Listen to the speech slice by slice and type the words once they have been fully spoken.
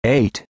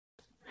8.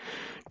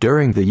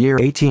 During the year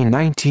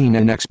 1819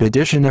 an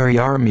expeditionary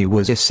army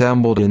was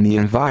assembled in the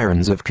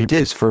environs of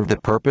Cadiz for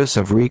the purpose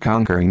of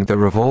reconquering the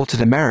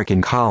revolted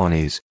American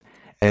colonies.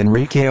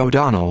 Enrique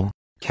O'Donnell,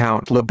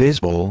 Count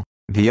Lebizbel,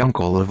 the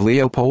uncle of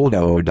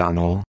Leopoldo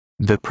O'Donnell,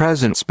 the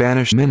present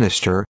Spanish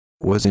minister,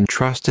 was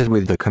entrusted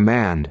with the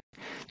command.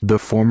 The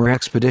former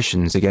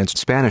expeditions against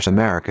Spanish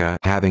America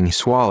having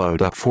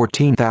swallowed up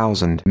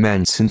 14,000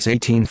 men since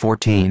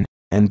 1814,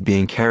 and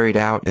being carried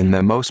out in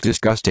the most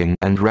disgusting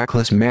and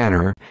reckless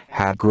manner,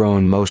 had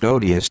grown most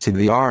odious to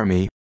the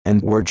army,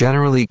 and were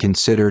generally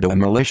considered a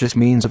malicious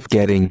means of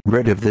getting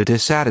rid of the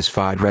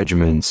dissatisfied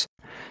regiments.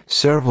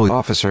 Several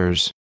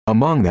officers,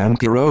 among them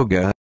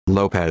Quiroga,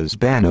 Lopez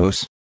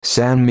Banos,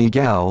 San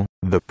Miguel,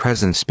 the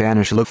present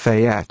Spanish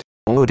Lafayette,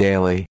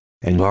 O'Daly,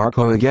 and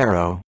Arco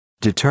Aguero,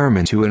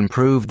 determined to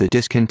improve the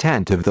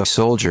discontent of the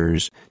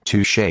soldiers,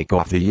 to shake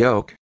off the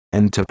yoke,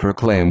 and to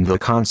proclaim the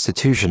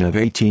Constitution of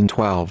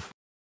 1812.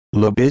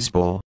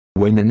 Lebizbel,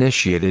 when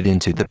initiated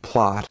into the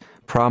plot,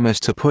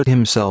 promised to put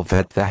himself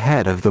at the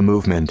head of the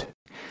movement.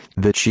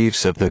 The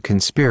chiefs of the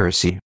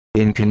conspiracy,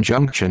 in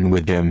conjunction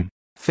with him,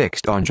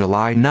 fixed on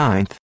July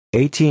 9,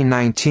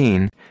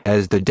 1819,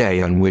 as the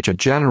day on which a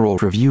general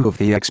review of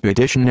the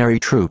expeditionary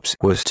troops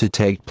was to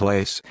take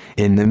place,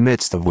 in the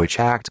midst of which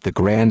act the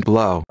grand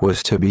blow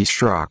was to be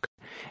struck.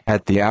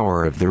 At the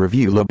hour of the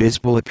review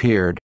Lebizbel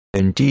appeared,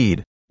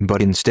 indeed,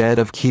 but instead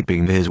of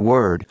keeping his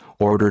word,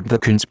 ordered the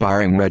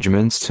conspiring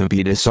regiments to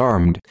be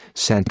disarmed,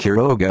 sent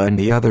Quiroga and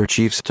the other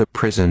chiefs to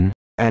prison,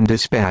 and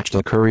dispatched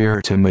a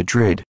courier to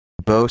Madrid,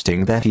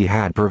 boasting that he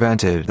had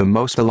prevented the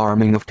most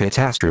alarming of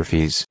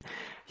catastrophes.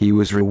 He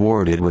was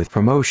rewarded with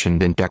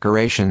promotion and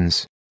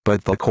decorations,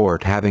 but the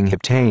court having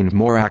obtained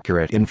more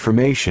accurate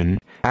information,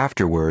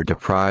 afterward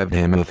deprived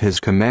him of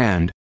his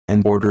command,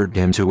 and ordered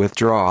him to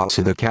withdraw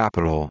to the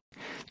capital.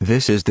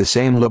 This is the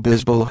same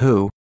Lebizbel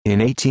who, in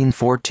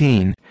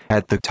 1814,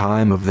 at the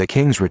time of the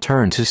king's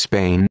return to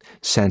Spain,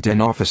 sent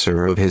an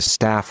officer of his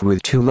staff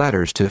with 2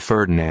 letters to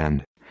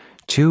Ferdinand.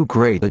 Too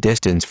great a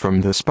distance from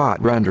the spot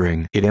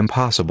rendering it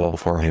impossible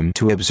for him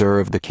to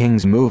observe the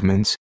king's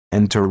movements,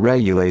 and to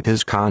regulate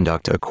his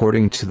conduct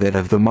according to that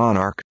of the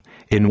monarch.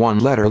 In one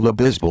letter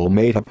Lebizbel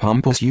made a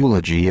pompous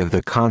eulogy of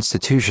the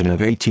Constitution of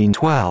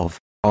 1812,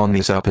 on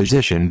the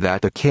supposition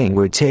that the king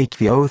would take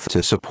the oath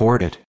to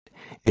support it.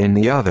 In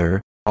the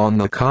other, on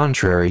the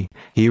contrary,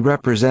 he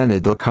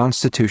represented the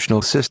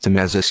constitutional system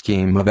as a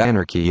scheme of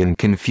anarchy and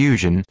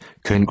confusion,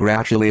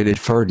 congratulated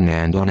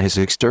Ferdinand on his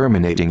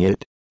exterminating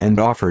it, and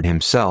offered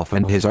himself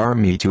and his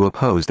army to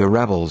oppose the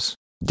rebels,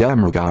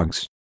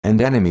 demagogues,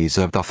 and enemies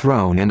of the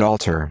throne and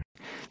altar.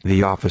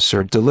 The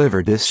officer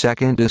delivered this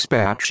second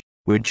dispatch,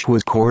 which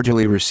was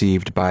cordially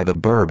received by the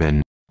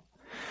Bourbon.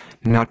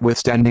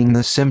 Notwithstanding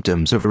the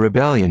symptoms of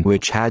rebellion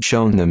which had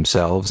shown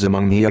themselves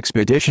among the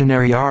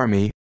expeditionary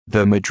army,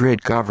 the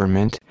Madrid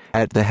government,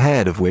 at the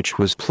head of which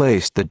was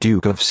placed the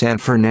Duke of San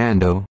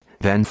Fernando,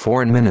 then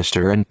foreign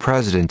minister and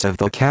president of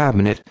the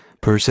cabinet,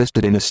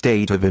 persisted in a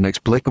state of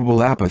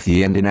inexplicable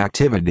apathy and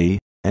inactivity,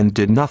 and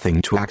did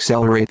nothing to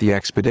accelerate the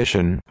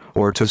expedition,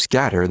 or to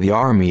scatter the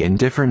army in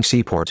different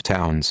seaport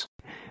towns.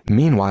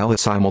 Meanwhile a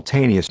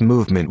simultaneous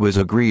movement was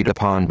agreed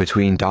upon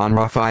between Don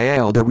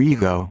Rafael de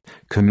Rigo,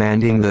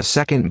 commanding the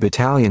 2nd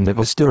Battalion of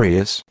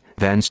Asturias,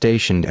 then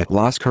stationed at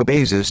Las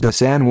Cabezas de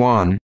San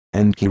Juan,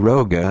 and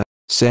Quiroga,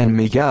 San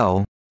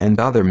Miguel, and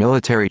other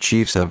military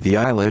chiefs of the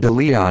Isla de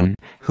Leon,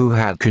 who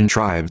had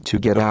contrived to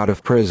get out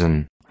of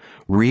prison.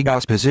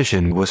 Riga's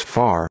position was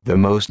far the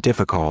most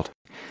difficult.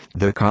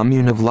 The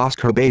commune of Las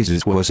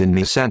Cabezas was in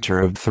the center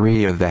of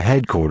 3 of the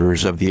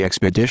headquarters of the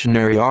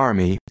expeditionary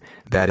army,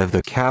 that of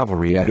the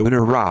cavalry at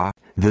Udara,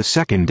 the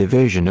 2nd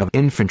Division of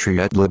Infantry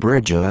at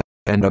Lebrija,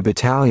 and a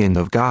battalion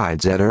of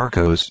guides at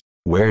Arcos,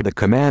 where the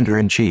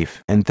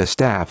commander-in-chief and the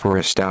staff were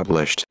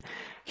established.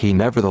 He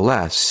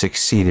nevertheless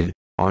succeeded,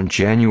 on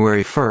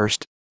January 1,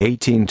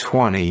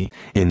 1820,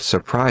 in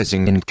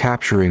surprising and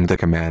capturing the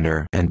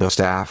commander and the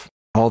staff,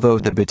 although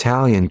the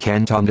battalion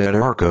cantoned at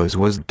Arcos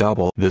was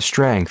double the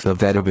strength of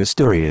that of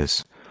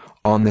Asturias.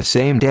 On the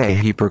same day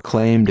he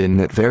proclaimed in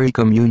that very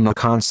commune the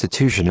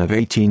Constitution of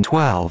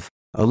 1812,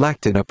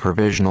 elected a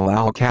provisional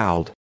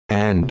alcalde,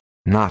 and,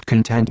 not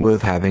content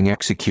with having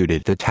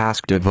executed the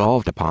task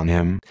devolved upon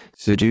him,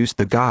 seduced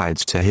the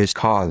guides to his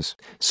cause,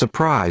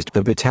 surprised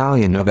the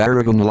battalion of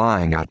Aragon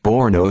lying at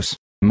Bornos,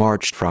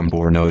 marched from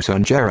Bornos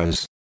on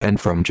Geras, and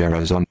from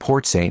Geras on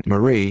Port Saint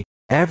Marie,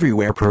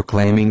 everywhere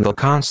proclaiming the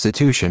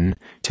Constitution,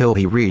 till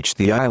he reached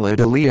the Isla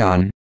de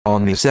Leon,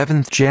 on the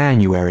 7th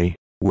January,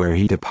 where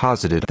he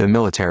deposited the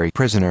military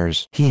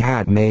prisoners he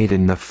had made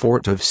in the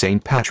fort of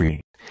St.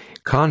 Patri.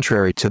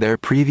 Contrary to their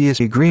previous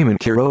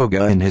agreement,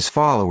 Quiroga and his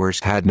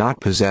followers had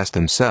not possessed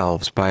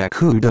themselves by a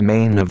coup de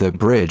main of the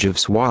bridge of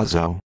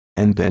Suazo,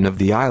 and then of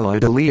the Isla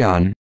de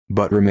Leon,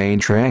 but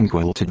remained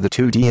tranquil to the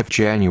 2nd of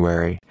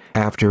January,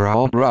 after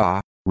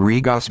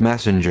Riga's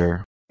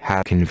messenger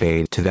had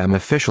conveyed to them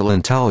official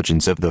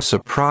intelligence of the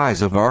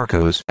surprise of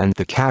Arcos and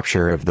the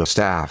capture of the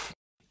staff.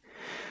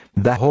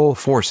 The whole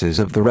forces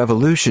of the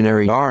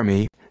revolutionary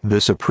army,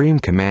 the supreme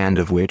command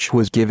of which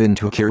was given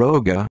to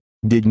Quiroga,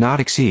 did not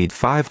exceed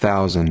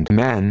 5,000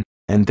 men,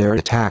 and their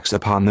attacks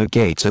upon the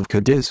gates of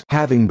Cadiz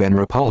having been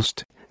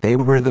repulsed, they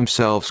were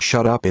themselves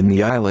shut up in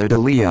the Isla de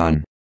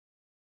Leon.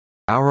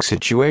 Our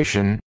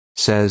situation,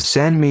 says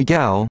San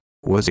Miguel,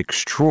 was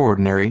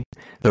extraordinary.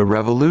 The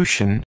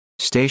revolution,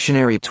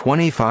 stationary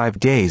 25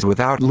 days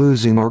without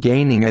losing or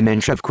gaining an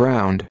inch of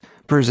ground,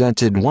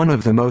 presented one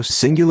of the most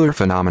singular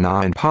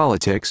phenomena in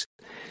politics.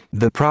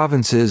 The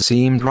provinces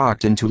seemed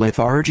rocked into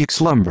lethargic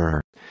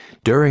slumber.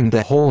 During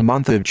the whole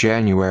month of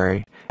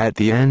January, at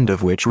the end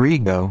of which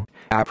Rigo,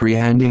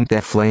 apprehending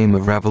the flame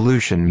of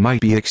revolution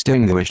might be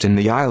extinguished in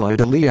the Isla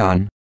de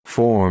Leon,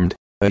 formed,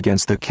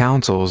 against the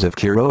councils of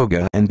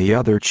Quiroga and the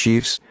other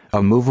chiefs,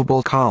 a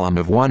movable column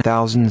of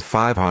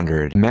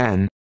 1,500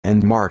 men,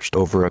 and marched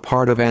over a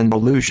part of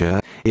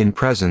Andalusia, in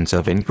presence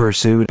of and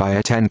pursued by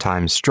a 10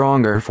 times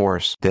stronger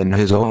force than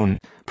his own,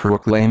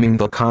 proclaiming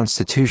the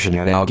constitution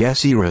at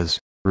Algeciras,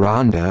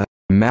 Ronda,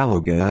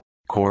 Malaga,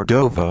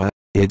 Cordova,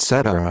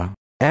 etc.,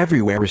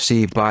 everywhere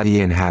received by the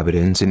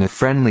inhabitants in a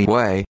friendly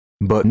way,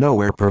 but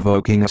nowhere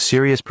provoking a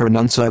serious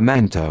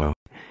pronunciamento.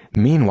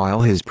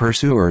 Meanwhile his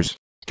pursuers,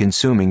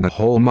 consuming the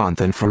whole month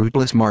in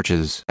fruitless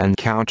marches and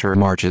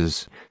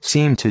counter-marches,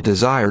 seemed to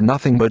desire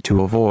nothing but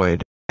to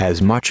avoid,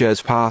 as much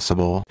as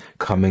possible,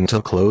 coming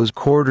to close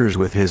quarters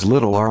with his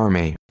little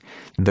army.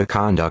 The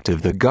conduct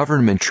of the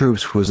government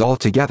troops was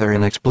altogether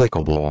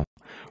inexplicable.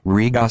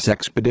 Rigas'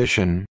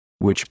 expedition,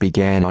 which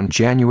began on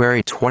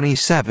January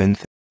 27,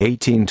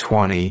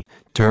 1820,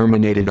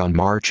 terminated on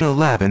March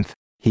 11,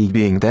 he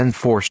being then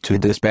forced to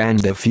disband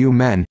the few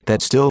men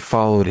that still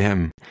followed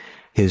him.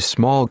 His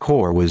small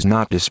corps was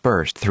not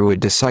dispersed through a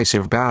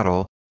decisive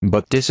battle,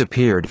 but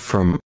disappeared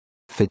from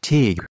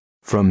fatigue,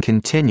 from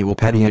continual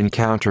petty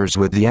encounters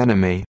with the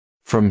enemy,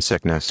 from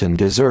sickness and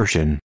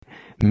desertion.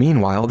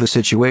 Meanwhile the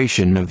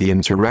situation of the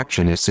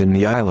insurrectionists in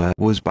the isla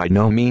was by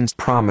no means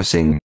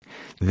promising.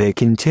 They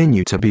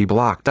continued to be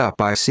blocked up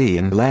by sea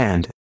and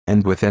land,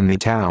 and within the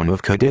town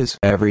of Cadiz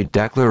every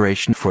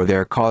declaration for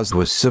their cause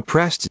was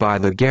suppressed by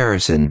the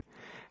garrison.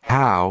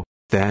 How,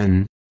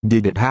 then,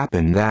 did it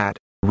happen that,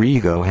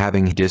 Rigo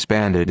having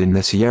disbanded in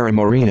the Sierra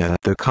Morena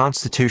the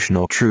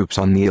constitutional troops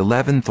on the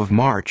 11th of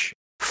March,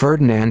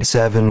 Ferdinand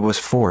VII was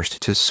forced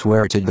to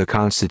swear to the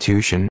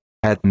constitution,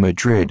 at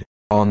Madrid,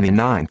 on the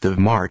 9th of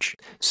March,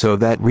 so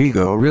that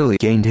Rigo really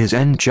gained his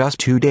end just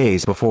 2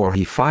 days before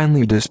he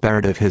finally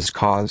despaired of his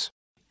cause?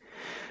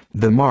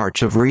 The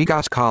march of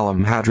Rigas'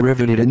 column had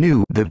riveted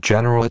anew the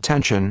general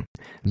attention.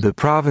 The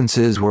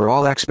provinces were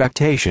all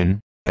expectation,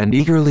 and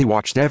eagerly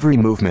watched every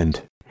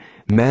movement.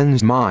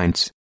 Men's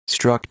minds,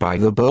 struck by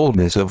the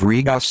boldness of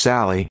Rigas'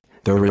 sally,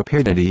 the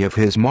rapidity of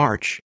his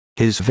march,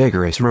 his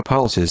vigorous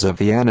repulses of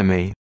the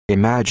enemy,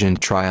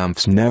 imagined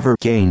triumphs never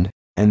gained,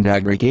 and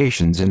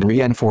aggregations and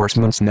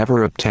reinforcements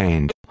never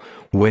obtained.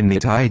 When the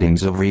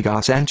tidings of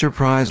Rigas'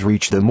 enterprise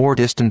reached the more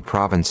distant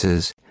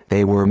provinces,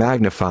 they were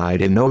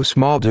magnified in no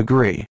small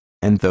degree,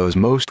 and those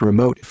most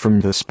remote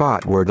from the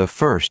spot were the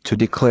first to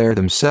declare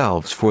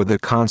themselves for the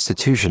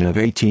Constitution of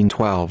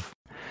 1812.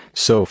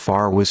 So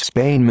far was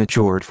Spain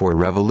matured for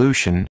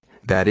revolution,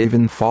 that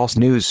even false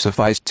news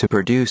sufficed to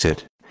produce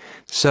it.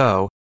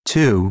 So,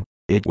 too,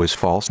 it was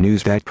false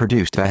news that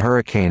produced the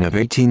hurricane of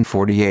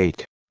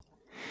 1848.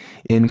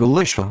 In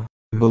Galicia,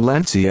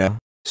 Valencia,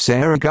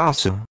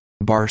 Saragossa,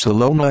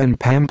 Barcelona and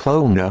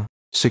Pamplona,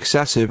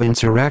 successive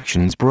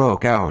insurrections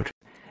broke out.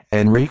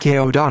 Enrique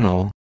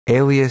O'Donnell,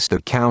 alias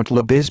the Count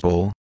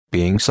Lebisbal,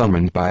 being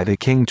summoned by the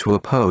king to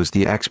oppose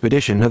the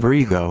expedition of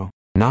Rigo,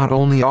 not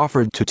only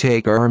offered to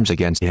take arms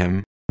against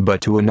him, but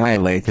to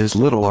annihilate his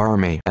little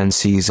army and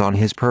seize on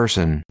his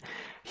person.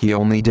 He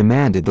only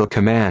demanded the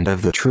command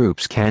of the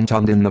troops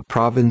cantoned in the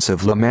province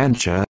of La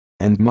Mancha,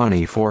 and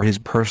money for his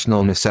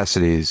personal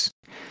necessities.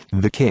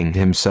 The king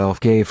himself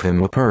gave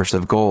him a purse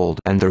of gold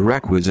and the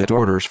requisite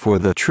orders for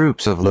the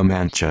troops of La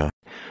Mancha.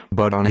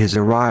 But on his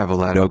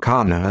arrival at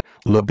Ocana,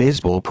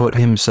 Lebisbal put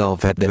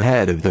himself at the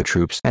head of the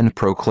troops and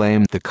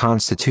proclaimed the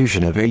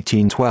Constitution of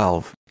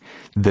 1812.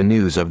 The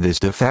news of this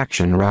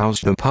defection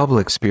roused the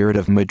public spirit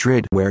of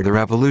Madrid, where the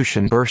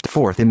revolution burst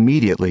forth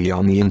immediately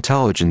on the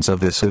intelligence of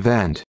this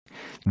event.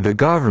 The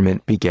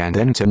government began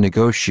then to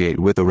negotiate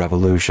with the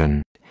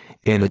revolution.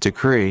 In a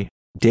decree,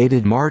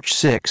 dated March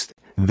 6,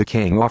 the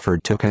king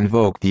offered to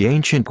convoke the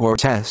ancient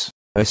Cortes,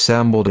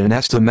 assembled in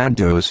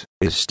Estamentos,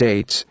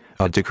 estates,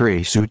 a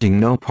decree suiting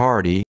no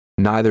party,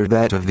 neither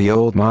that of the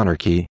old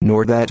monarchy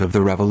nor that of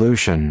the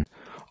revolution.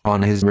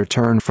 On his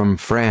return from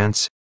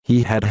France,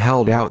 he had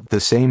held out the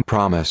same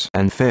promise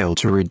and failed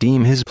to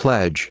redeem his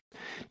pledge.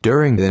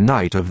 During the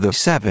night of the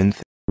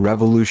 7th,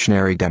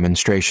 revolutionary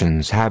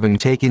demonstrations having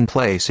taken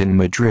place in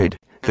Madrid,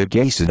 the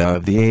Gaceta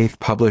of the 8th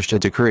published a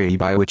decree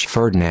by which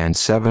Ferdinand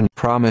VII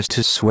promised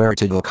to swear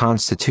to the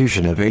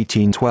Constitution of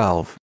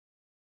 1812.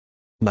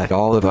 "Let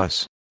all of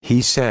us,"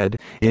 he said,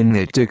 in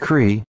that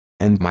decree,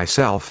 "and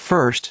myself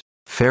first,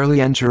 fairly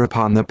enter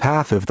upon the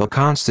path of the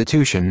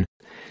Constitution,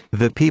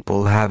 The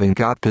people having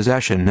got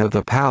possession of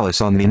the palace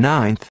on the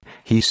 9th,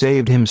 he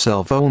saved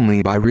himself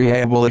only by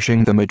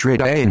re-abolishing the Madrid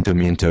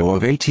Ayuntamiento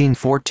of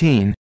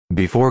 1814,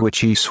 before which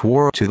he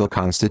swore to the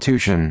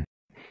Constitution.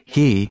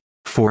 He,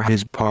 for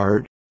his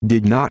part,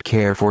 did not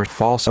care for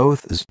false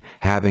oaths,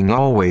 having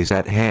always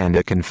at hand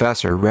a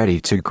confessor ready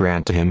to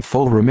grant to him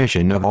full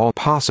remission of all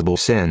possible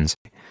sins.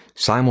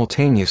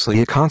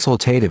 Simultaneously a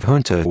consultative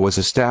junta was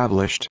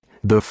established,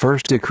 the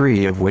first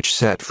decree of which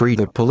set free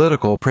the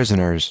political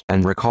prisoners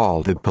and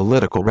recalled the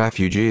political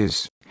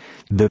refugees.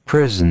 The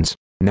prisons,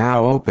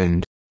 now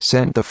opened,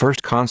 sent the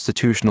first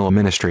constitutional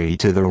ministry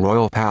to the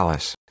royal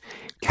palace.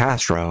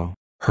 Castro,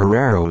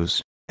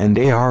 Herreros, and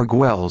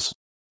Arguelles,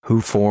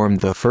 who formed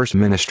the first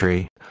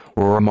ministry,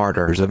 were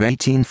martyrs of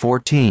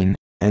 1814,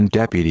 and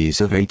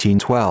deputies of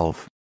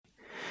 1812.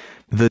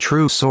 The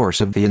true source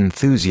of the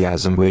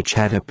enthusiasm which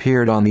had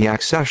appeared on the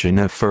accession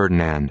of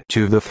Ferdinand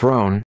to the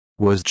throne,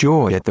 was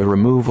joy at the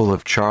removal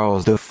of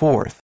Charles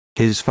IV,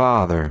 his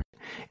father,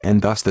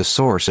 and thus the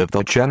source of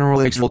the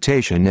general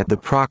exultation at the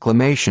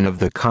proclamation of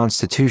the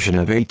Constitution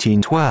of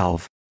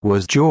 1812,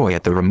 was joy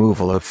at the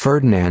removal of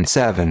Ferdinand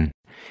VII.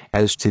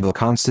 As to the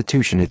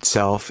Constitution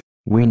itself,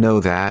 we know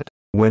that,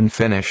 when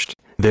finished,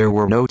 there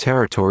were no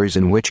territories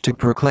in which to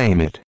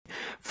proclaim it.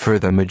 For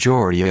the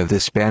majority of the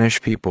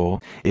Spanish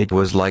people, it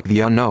was like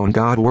the unknown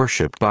god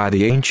worshipped by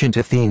the ancient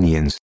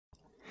Athenians.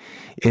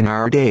 In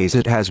our days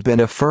it has been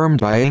affirmed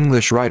by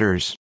English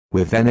writers,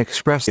 with an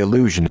express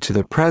allusion to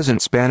the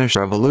present Spanish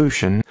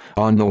Revolution,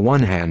 on the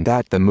one hand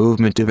that the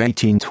movement of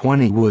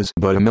 1820 was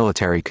but a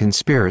military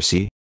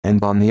conspiracy,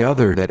 and on the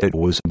other that it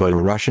was but a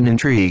Russian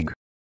intrigue.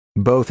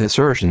 Both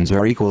assertions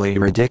are equally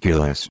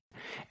ridiculous.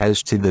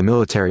 As to the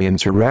military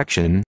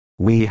insurrection,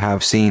 we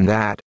have seen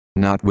that,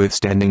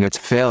 notwithstanding its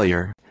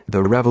failure,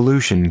 the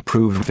revolution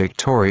proved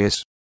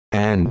victorious,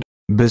 and,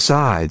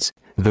 besides,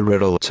 the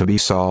riddle to be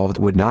solved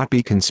would not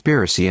be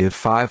conspiracy of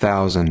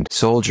 5,000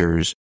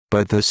 soldiers,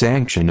 but the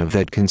sanction of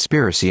that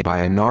conspiracy by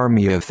an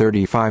army of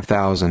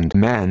 35,000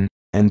 men,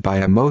 and by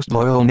a most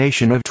loyal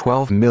nation of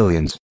 12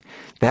 millions.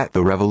 That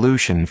the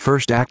revolution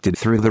first acted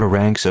through the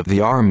ranks of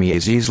the army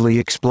is easily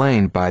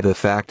explained by the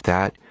fact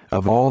that,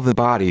 of all the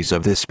bodies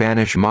of the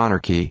Spanish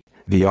monarchy,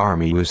 the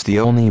army was the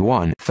only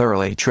one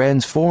thoroughly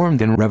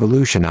transformed and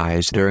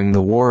revolutionized during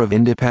the War of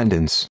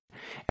Independence.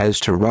 As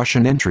to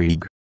Russian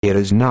intrigue, it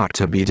is not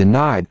to be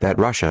denied that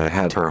Russia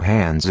had her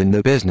hands in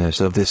the business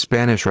of the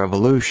Spanish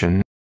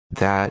Revolution,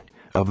 that,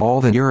 of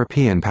all the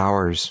European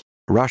powers,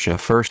 Russia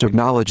first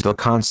acknowledged the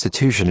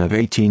Constitution of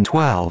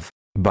 1812,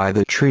 by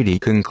the treaty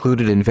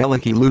concluded in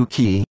Veliki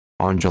Luki,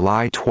 on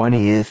July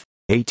 20,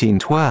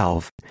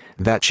 1812,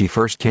 that she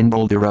first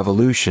kindled the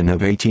Revolution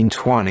of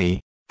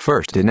 1820,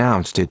 first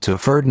denounced it to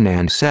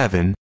Ferdinand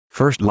VII,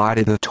 first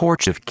lighted the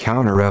torch of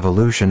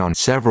counter-revolution on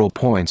several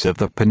points of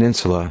the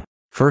peninsula,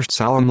 first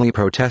solemnly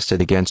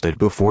protested against it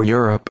before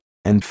Europe,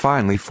 and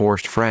finally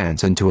forced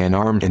France into an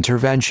armed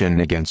intervention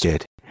against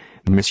it.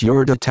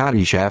 Monsieur de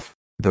Tatishev,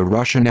 the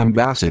Russian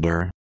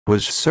ambassador,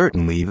 was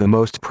certainly the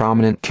most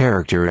prominent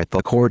character at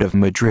the court of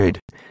Madrid,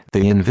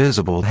 the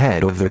invisible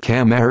head of the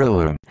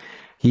Camarilla.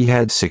 He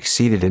had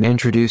succeeded in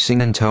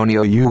introducing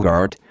Antonio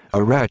Ugarte,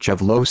 a wretch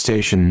of low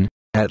station,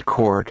 at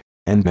court,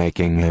 and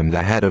making him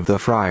the head of the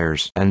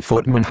friars and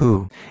footmen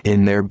who,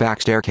 in their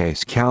back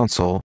staircase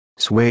council,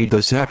 swayed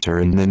the scepter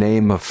in the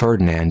name of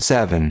Ferdinand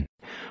VII.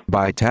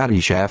 By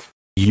Tatishev,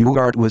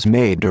 Ugarte was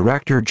made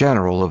Director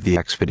General of the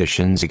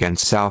expeditions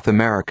against South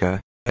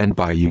America, and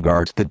by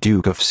Ugarte the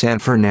Duke of San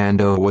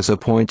Fernando was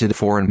appointed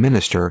Foreign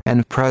Minister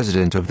and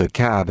President of the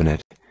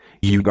Cabinet.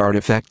 Ugarte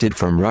effected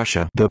from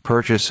Russia the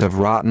purchase of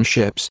rotten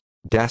ships,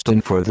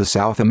 destined for the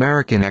South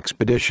American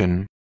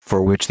expedition,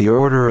 for which the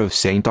Order of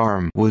St.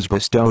 Arm was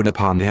bestowed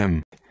upon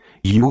him.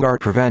 Ugarte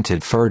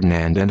prevented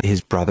Ferdinand and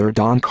his brother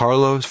Don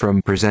Carlos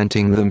from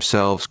presenting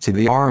themselves to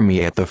the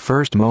army at the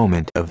first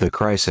moment of the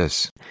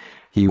crisis.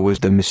 He was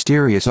the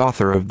mysterious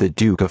author of the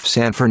Duke of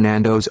San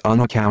Fernando's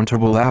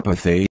unaccountable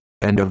apathy,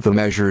 and of the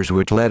measures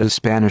which led a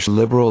Spanish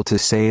liberal to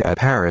say at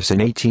Paris in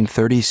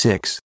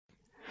 1836.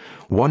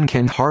 One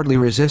can hardly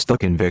resist the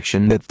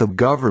conviction that the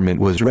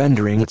government was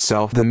rendering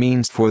itself the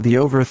means for the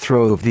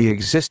overthrow of the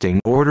existing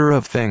order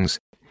of things.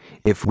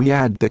 If we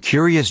add the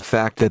curious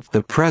fact that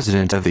the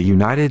President of the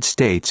United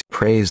States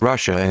praised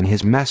Russia in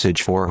his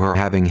message for her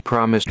having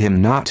promised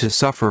him not to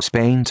suffer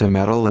Spain to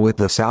meddle with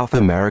the South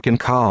American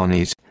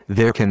colonies,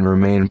 there can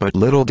remain but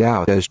little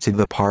doubt as to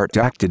the part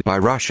acted by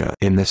Russia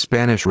in the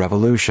Spanish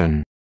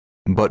Revolution.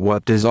 But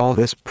what does all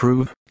this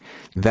prove?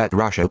 That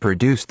Russia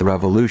produced the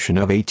Revolution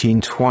of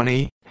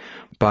 1820?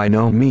 By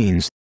no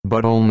means,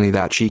 but only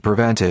that she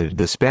prevented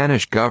the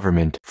Spanish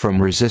government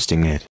from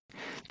resisting it.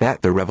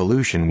 That the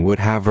revolution would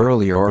have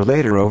earlier or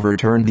later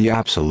overturned the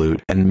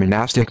absolute and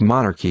monastic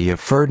monarchy of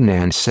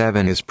Ferdinand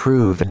VII is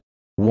proved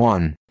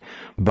 1.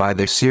 By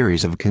the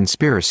series of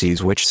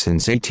conspiracies which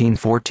since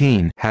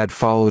 1814 had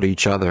followed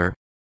each other.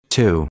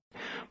 2.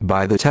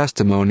 By the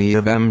testimony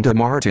of M. de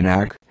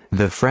Martinac,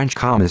 the French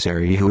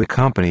commissary who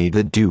accompanied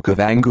the Duke of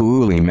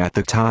Angoulême at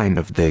the time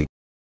of the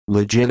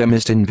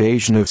legitimist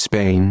invasion of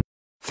Spain.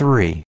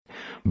 3.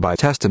 By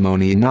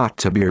testimony not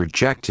to be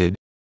rejected,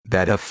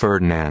 that of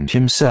Ferdinand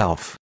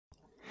himself.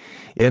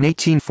 In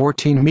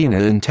 1814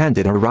 Mina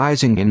intended a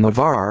rising in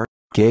Navarre,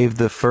 gave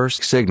the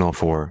first signal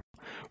for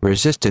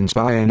resistance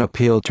by an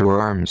appeal to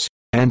arms,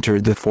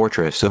 entered the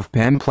fortress of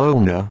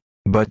Pamplona,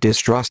 but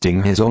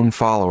distrusting his own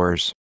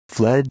followers,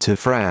 fled to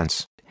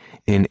France.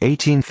 In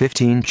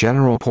 1815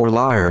 General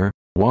Porlier,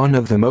 one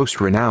of the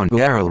most renowned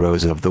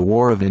guerrilleros of the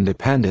War of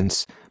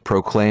Independence,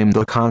 proclaimed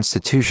the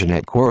Constitution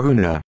at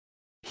Corunna.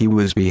 He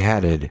was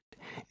beheaded.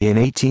 In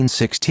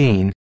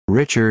 1816,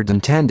 Richard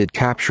intended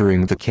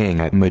capturing the king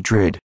at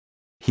Madrid.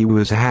 He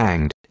was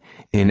hanged.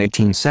 In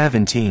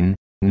 1817,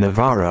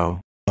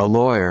 Navarro, a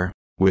lawyer,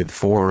 with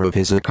 4 of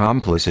his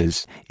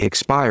accomplices,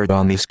 expired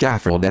on the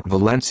scaffold at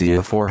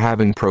Valencia for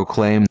having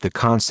proclaimed the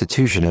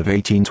Constitution of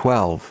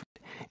 1812.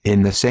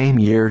 In the same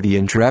year the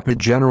intrepid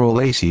General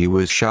Lacy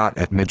was shot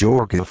at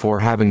Majorca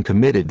for having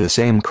committed the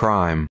same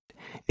crime.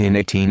 In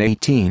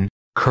 1818,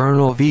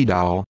 Colonel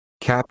Vidal,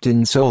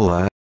 Captain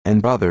Sola,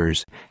 and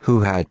others,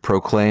 who had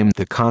proclaimed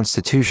the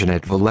Constitution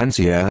at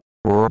Valencia,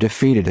 were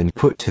defeated and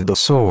put to the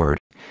sword.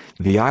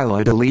 The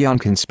Isla de Leon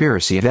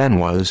conspiracy then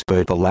was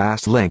but the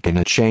last link in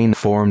a chain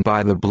formed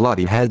by the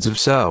bloody heads of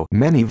so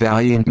many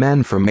valiant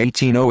men from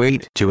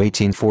 1808 to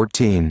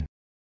 1814.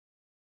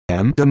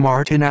 M. de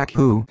Martinac,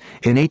 who,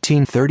 in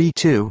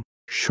 1832,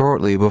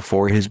 shortly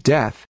before his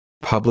death,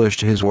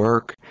 published his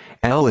work,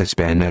 Les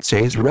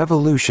Penates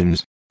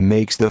Revolutions,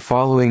 makes the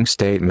following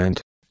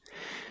statement.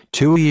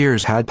 2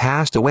 years had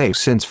passed away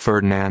since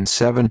Ferdinand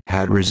VII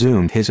had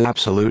resumed his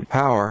absolute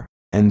power,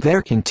 and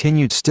there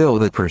continued still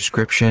the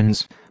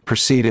prescriptions,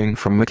 proceeding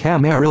from a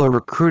camarilla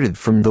recruited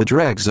from the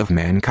dregs of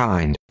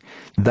mankind.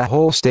 The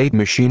whole state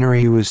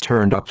machinery was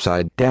turned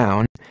upside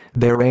down,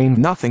 there reigned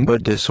nothing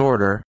but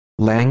disorder,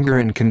 languor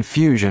and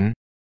confusion,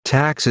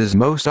 taxes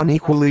most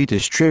unequally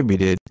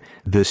distributed,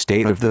 the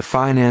state of the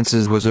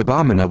finances was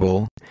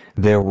abominable,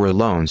 there were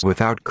loans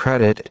without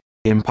credit,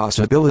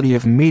 impossibility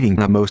of meeting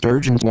the most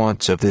urgent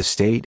wants of the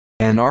state,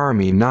 an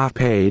army not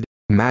paid,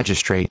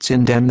 magistrates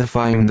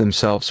indemnifying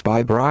themselves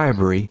by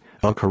bribery,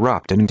 a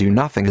corrupt and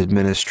do-nothing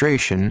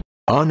administration,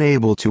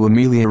 unable to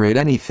ameliorate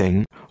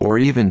anything, or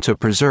even to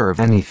preserve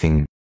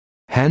anything.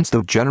 Hence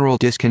the general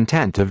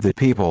discontent of the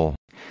people.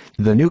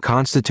 The new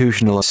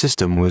constitutional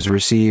system was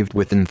received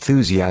with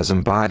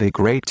enthusiasm by the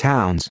great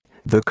towns,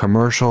 the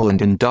commercial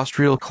and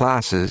industrial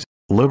classes,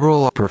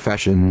 liberal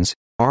professions,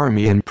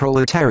 army and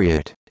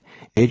proletariat.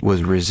 It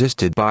was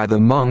resisted by the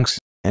monks,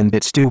 and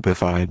it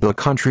stupefied the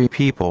country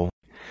people.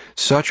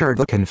 Such are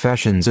the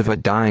confessions of a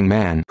dying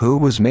man who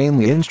was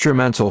mainly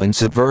instrumental in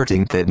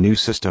subverting that new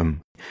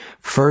system.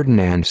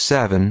 Ferdinand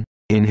VII,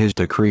 in his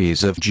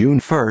decrees of June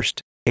 1,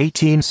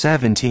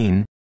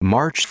 1817,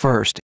 March 1,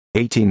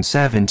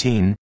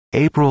 1817,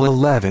 April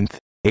 11,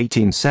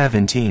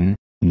 1817,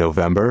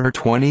 November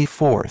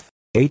 24,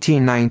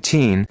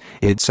 1819,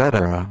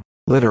 etc.,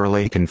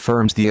 literally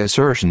confirms the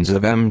assertions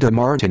of M. de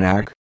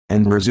Martinac,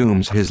 and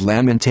resumes his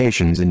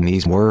lamentations in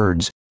these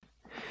words.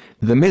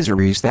 The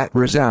miseries that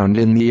resound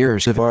in the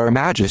ears of our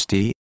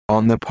Majesty,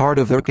 on the part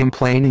of the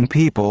complaining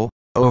people,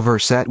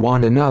 overset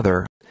one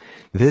another.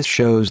 This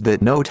shows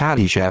that no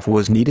Tadyshef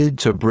was needed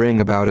to bring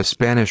about a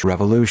Spanish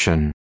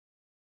Revolution.